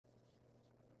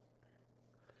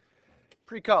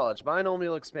Pre-college,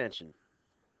 binomial expansion.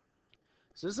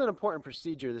 So this is an important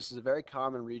procedure. This is a very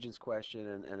common Regents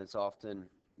question, and it's often,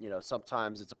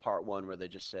 sometimes it's a part one where they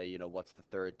just say, what's the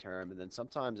third term? And then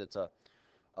sometimes it's a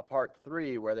part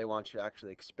three where they want you to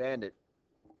actually expand it.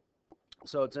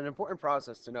 So it's an important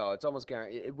process to know. It's almost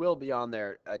guaranteed. It will be on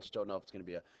there. I just don't know if it's going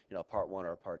to be a part one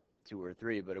or a part two or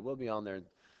three, but it will be on there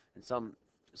in some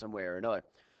way or another.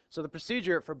 So the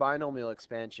procedure for binomial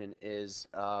expansion is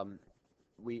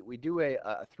we do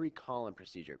a three-column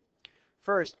procedure.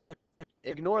 First,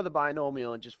 ignore the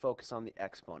binomial and just focus on the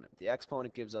exponent. The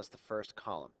exponent gives us the first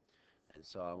column. And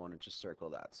so I want to just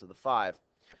circle that. So the 5.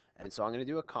 And so I'm going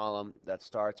to do a column that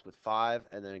starts with 5,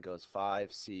 and then it goes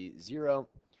 5C0,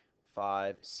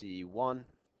 5C1,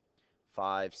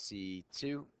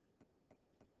 5C2,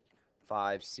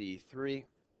 5C3,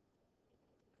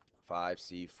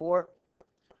 5C4,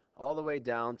 all the way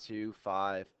down to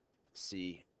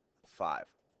 5C5.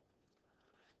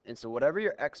 And so whatever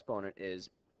your exponent is,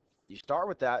 you start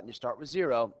with that, and you start with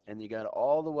 0, and you get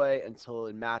all the way until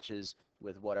it matches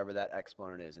with whatever that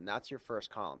exponent is. And that's your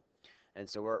first column. And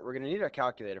so we're going to need our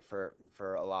calculator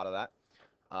for a lot of that.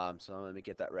 So let me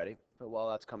get that ready. But while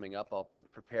that's coming up, I'll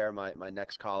prepare my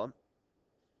next column.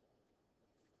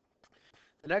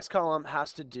 The next column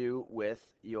has to do with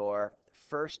your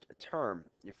first term,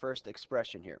 your first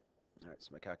expression here. All right, so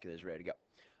my calculator is ready to go.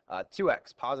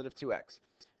 2x, positive 2x.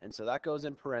 And so that goes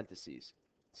in parentheses.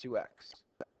 2x,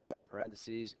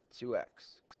 parentheses, 2x,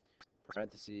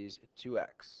 parentheses,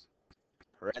 2x,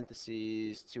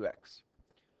 parentheses, 2x,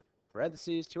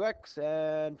 parentheses, 2x,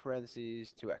 and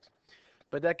parentheses, 2x.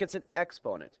 But that gets an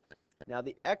exponent. Now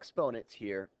the exponent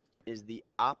here is the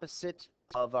opposite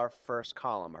of our first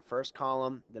column. Our first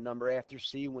column, the number after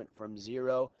C went from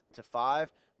 0 to 5.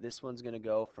 This one's going to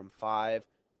go from 5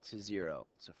 to 0.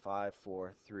 So 5,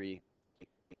 4, 3,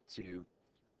 2,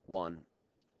 1,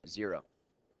 0.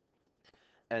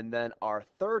 And then our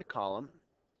third column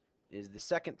is the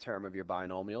second term of your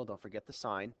binomial. Don't forget the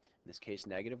sign. In this case,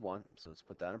 negative 1. So let's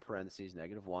put that in parentheses.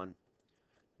 Negative 1,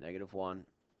 negative 1,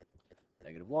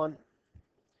 negative 1.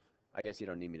 I guess you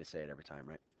don't need me to say it every time,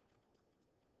 right?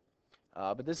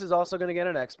 But this is also going to get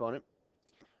an exponent,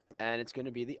 and it's going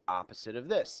to be the opposite of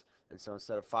this. And so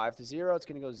instead of 5 to 0, it's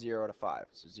going to go 0 to 5.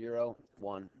 So 0,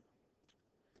 1,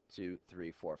 2,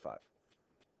 3, 4, 5.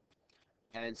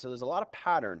 And so there's a lot of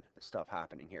pattern stuff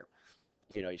happening here.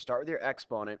 You start with your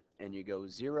exponent, and you go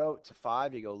 0 to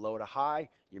 5, you go low to high.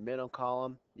 Your middle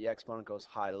column, the exponent goes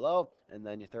high to low, and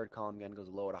then your third column again goes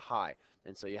low to high.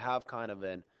 And so you have kind of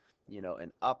an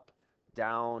up,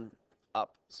 down,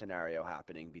 up scenario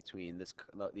happening between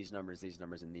these numbers,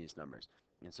 and these numbers.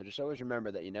 And so just always remember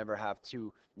that you never have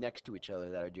two next to each other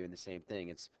that are doing the same thing.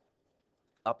 It's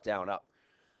up, down, up.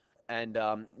 And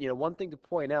one thing to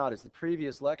point out is the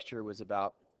previous lecture was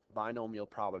about binomial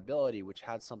probability, which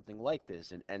had something like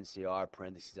this in NCR,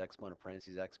 parentheses,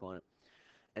 exponent.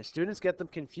 And students get them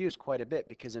confused quite a bit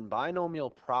because in binomial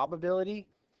probability,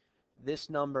 this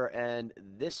number and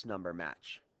this number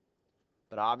match.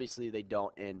 But obviously they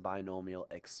don't in binomial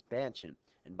expansion.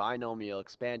 In binomial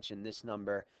expansion, this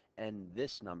number and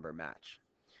this number match.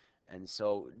 And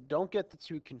so don't get the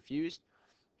two confused.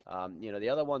 The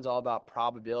other one's all about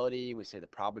probability. We say the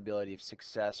probability of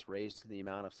success raised to the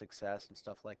amount of success and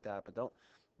stuff like that. But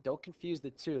don't confuse the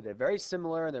two. They're very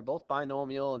similar, and they're both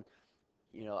binomial. And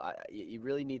you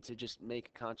really need to just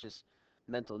make a conscious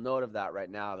mental note of that right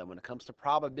now. That when it comes to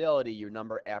probability, your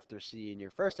number after C and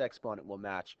your first exponent will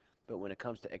match. But when it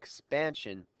comes to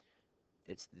expansion,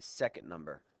 it's the second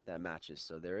number that matches.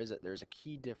 So there's a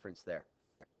key difference there.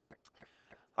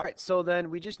 All right, so then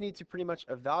we just need to pretty much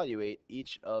evaluate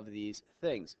each of these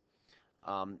things,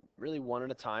 really one at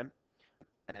a time.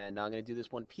 And now I'm going to do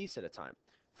this one piece at a time.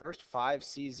 First,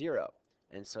 5C0.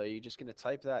 And so you're just going to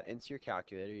type that into your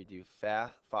calculator. You do 5,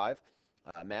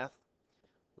 math,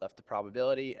 left the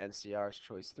probability, NCR's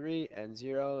choice 3, and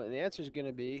 0. And the answer is going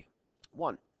to be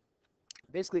 1.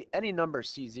 Basically, any number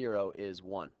C0 is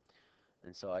 1.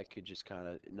 And so I could just kind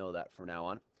of know that from now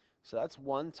on. So that's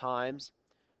 1 times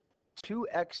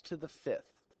 2x to the 5th.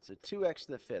 So 2x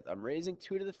to the 5th. I'm raising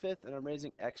 2 to the 5th, and I'm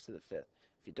raising x to the 5th.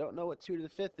 If you don't know what 2 to the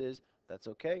 5th is, that's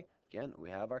okay. Again, we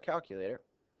have our calculator.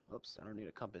 Oops, I don't need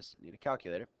a compass. I need a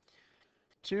calculator.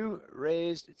 2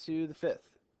 raised to the 5th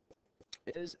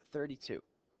is 32. All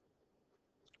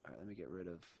right, let me get rid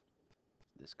of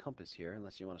this compass here,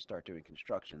 unless you want to start doing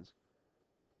constructions.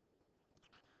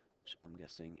 Which I'm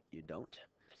guessing you don't.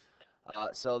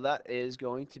 So that is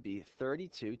going to be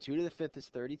 32. 2 to the 5th is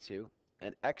 32.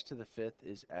 And x to the 5th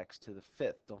is x to the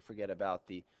 5th. Don't forget about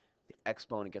the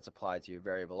exponent gets applied to your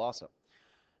variable also.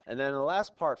 And then the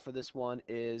last part for this one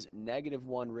is negative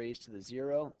 1 raised to the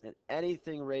 0, and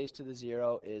anything raised to the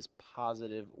 0 is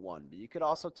positive 1. But you could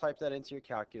also type that into your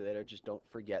calculator, just don't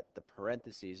forget the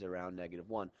parentheses around negative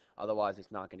 1. Otherwise,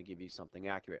 it's not going to give you something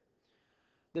accurate.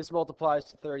 This multiplies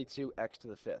to 32x to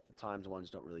the 5th. The times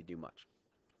 1s don't really do much.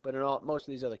 But in most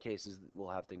of these other cases, we'll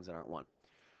have things that aren't 1.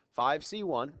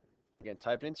 5c1, again,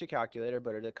 type it into your calculator,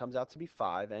 but it comes out to be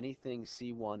 5. Anything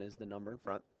c1 is the number in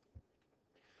front.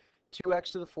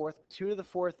 2x to the 4th. 2 to the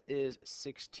 4th is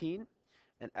 16,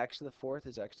 and x to the 4th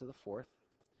is x to the 4th.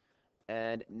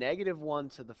 And negative 1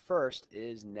 to the 1st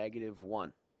is negative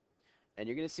 1. And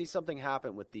you're going to see something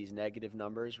happen with these negative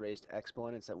numbers raised to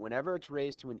exponents, that whenever it's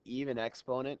raised to an even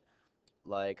exponent,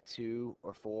 like 2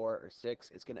 or 4 or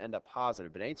 6, it's going to end up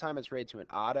positive. But anytime it's raised to an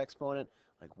odd exponent,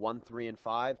 like 1, 3, and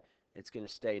 5, it's going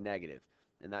to stay negative.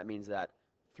 And that means that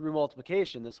through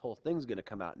multiplication, this whole thing's going to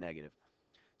come out negative.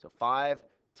 So 5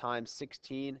 times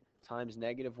 16 times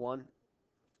negative 1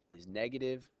 is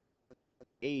negative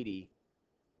 80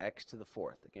 x to the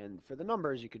 4th. Again, for the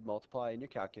numbers, you could multiply in your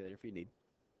calculator if you need.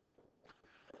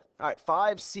 All right,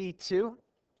 5c2.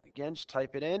 Again, just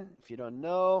type it in. If you don't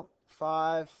know,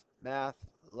 5, math,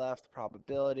 left,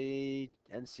 probability,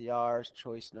 NCRs,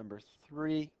 choice number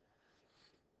 3.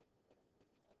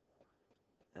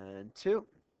 And 2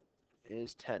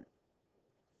 is 10.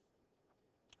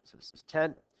 So this is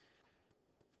 10.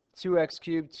 2x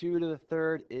cubed, 2 to the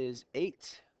 3rd is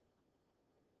 8.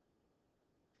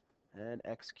 And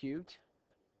x cubed.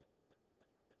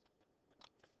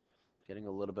 Getting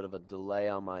a little bit of a delay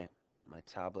on my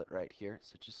tablet right here,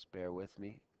 so just bear with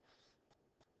me.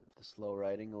 The slow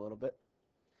writing a little bit.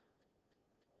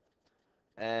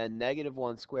 And negative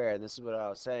 1 squared, and this is what I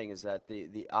was saying, is that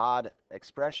the odd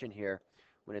expression here,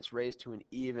 when it's raised to an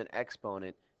even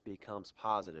exponent, becomes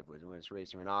positive. When it's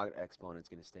raised to an odd exponent, it's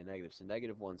going to stay negative. So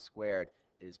negative 1 squared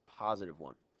is positive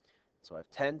 1. So I have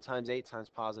 10 times 8 times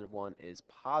positive 1 is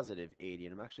positive 80,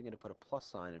 and I'm actually going to put a plus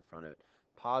sign in front of it.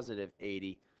 Positive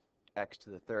 80 x to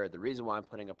the 3rd. The reason why I'm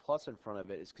putting a plus in front of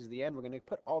it is because at the end we're going to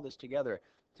put all this together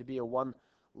to be a one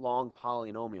long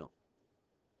polynomial.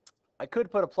 I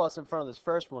could put a plus in front of this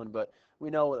first one, but we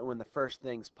know that when the first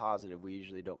thing's positive, we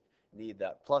usually don't need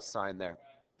that plus sign there.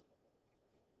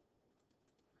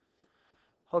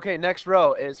 Okay, next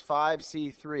row is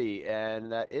 5c3,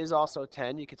 and that is also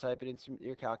 10. You can type it into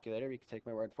your calculator. You can take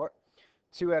my word for it.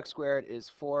 2x squared is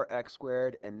 4x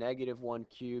squared, and negative 1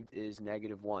 cubed is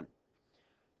negative 1.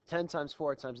 10 times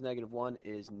 4 times negative 1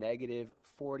 is negative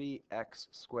 40x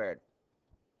squared.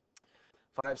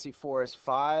 5c4 is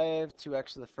 5,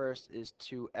 2x to the 1st is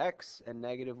 2x, and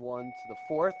negative 1 to the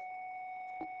 4th.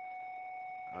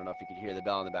 I don't know if you could hear the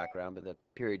bell in the background, but the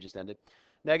period just ended.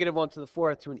 Negative 1 to the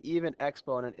 4th to an even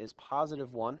exponent is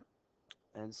positive 1.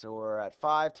 And so we're at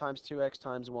 5 times 2x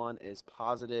times 1 is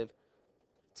positive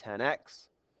 10x.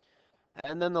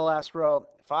 And then the last row,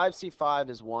 5c5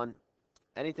 is 1.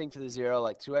 Anything to the 0,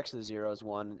 like 2x to the 0 is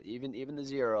 1. Even the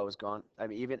 0 is gone. I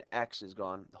mean, even x is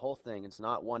gone. The whole thing, it's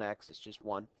not 1x, it's just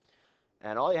 1.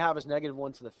 And all you have is negative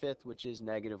 1 to the 5th, which is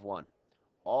negative 1.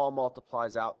 All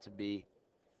multiplies out to be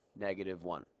negative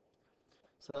 1.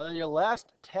 So then your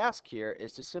last task here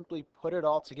is to simply put it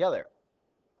all together.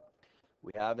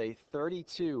 We have a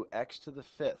 32x to the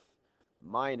 5th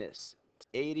minus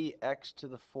 80x to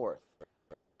the 4th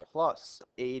plus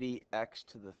 80x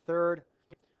to the 3rd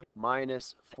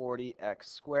minus 40x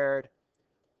squared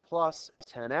plus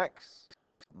 10x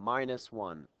minus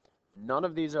 1. None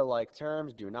of these are like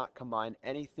terms. Do not combine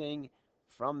anything.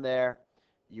 From there,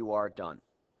 you are done.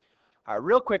 All right,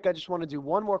 real quick, I just want to do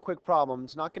one more quick problem.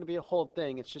 It's not going to be a whole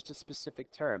thing. It's just a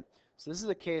specific term. So this is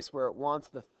a case where it wants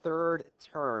the third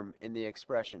term in the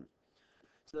expression.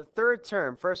 So the third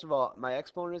term, first of all, my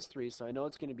exponent is 3, so I know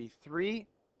it's going to be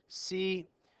 3c.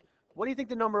 What do you think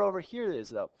the number over here is,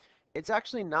 though? It's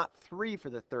actually not 3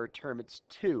 for the third term. It's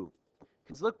 2.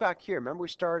 Because look back here. Remember we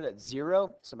started at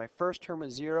 0? So my first term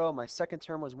was 0. My second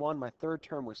term was 1. My third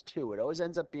term was 2. It always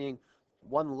ends up being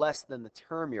 1 less than the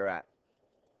term you're at.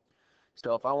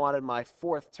 So if I wanted my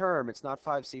fourth term, it's not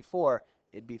 5c4.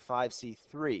 It'd be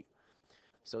 5c3.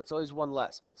 So it's always 1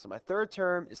 less. So my third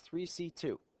term is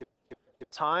 3c2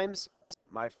 times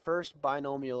my first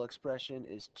binomial expression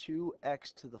is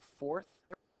 2x to the 4th.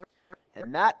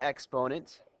 And that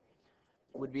exponent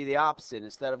would be the opposite.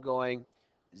 Instead of going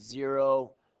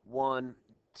 0, 1,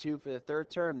 2 for the third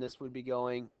term, this would be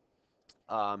going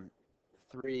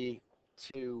 3,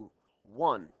 2,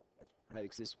 1. Right,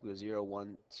 because this would go 0,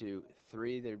 1, 2,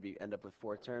 3. There would be end up with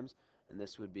 4 terms. And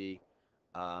this would be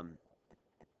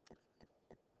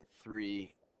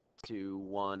 3, 2,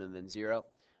 1, and then 0.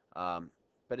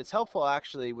 But it's helpful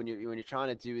actually when you're trying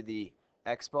to do the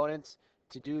exponents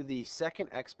to do the second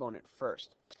exponent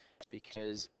first,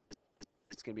 because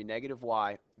it's going to be negative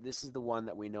y. This is the one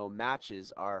that we know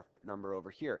matches our number over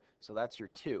here. So that's your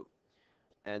 2.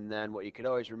 And then what you could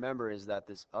always remember is that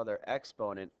this other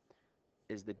exponent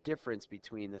is the difference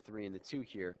between the 3 and the 2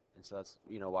 here. And so that's,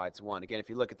 why it's 1. Again, if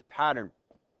you look at the pattern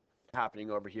happening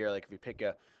over here, like if you pick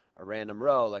a random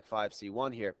row like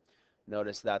 5c1 here,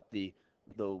 notice that the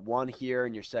 1 here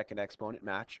and your second exponent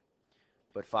match,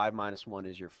 but 5 minus 1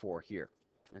 is your 4 here.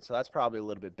 And so that's probably a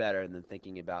little bit better than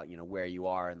thinking about, where you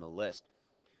are in the list.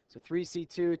 So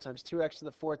 3c2 times 2x to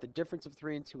the 4th, the difference of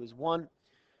 3 and 2 is 1,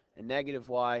 and negative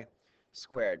y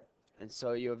squared. And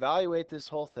so you evaluate this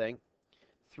whole thing.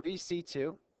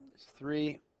 3c2 is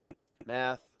 3,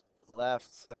 math, left,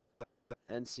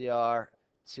 NCR,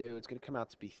 2. It's going to come out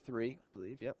to be 3, I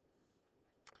believe, yep.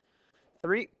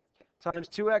 3 times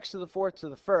 2x to the 4th to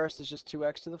the 1st is just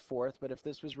 2x to the 4th, but if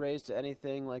this was raised to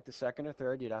anything like the 2nd or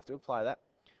 3rd, you'd have to apply that.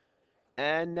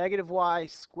 And negative y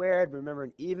squared, remember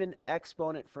an even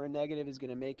exponent for a negative is going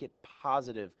to make it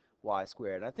positive y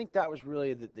squared. And I think that was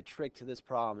really the trick to this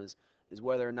problem is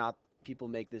whether or not people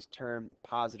make this term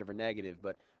positive or negative.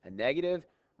 But a negative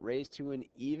raised to an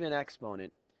even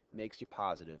exponent makes you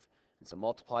positive. And so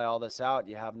multiply all this out,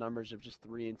 you have numbers of just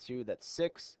 3 and 2. That's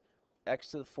 6,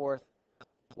 x to the 4th,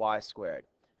 y squared.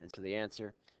 And so the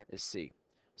answer is C.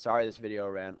 Sorry this video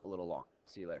ran a little long.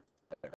 See you later.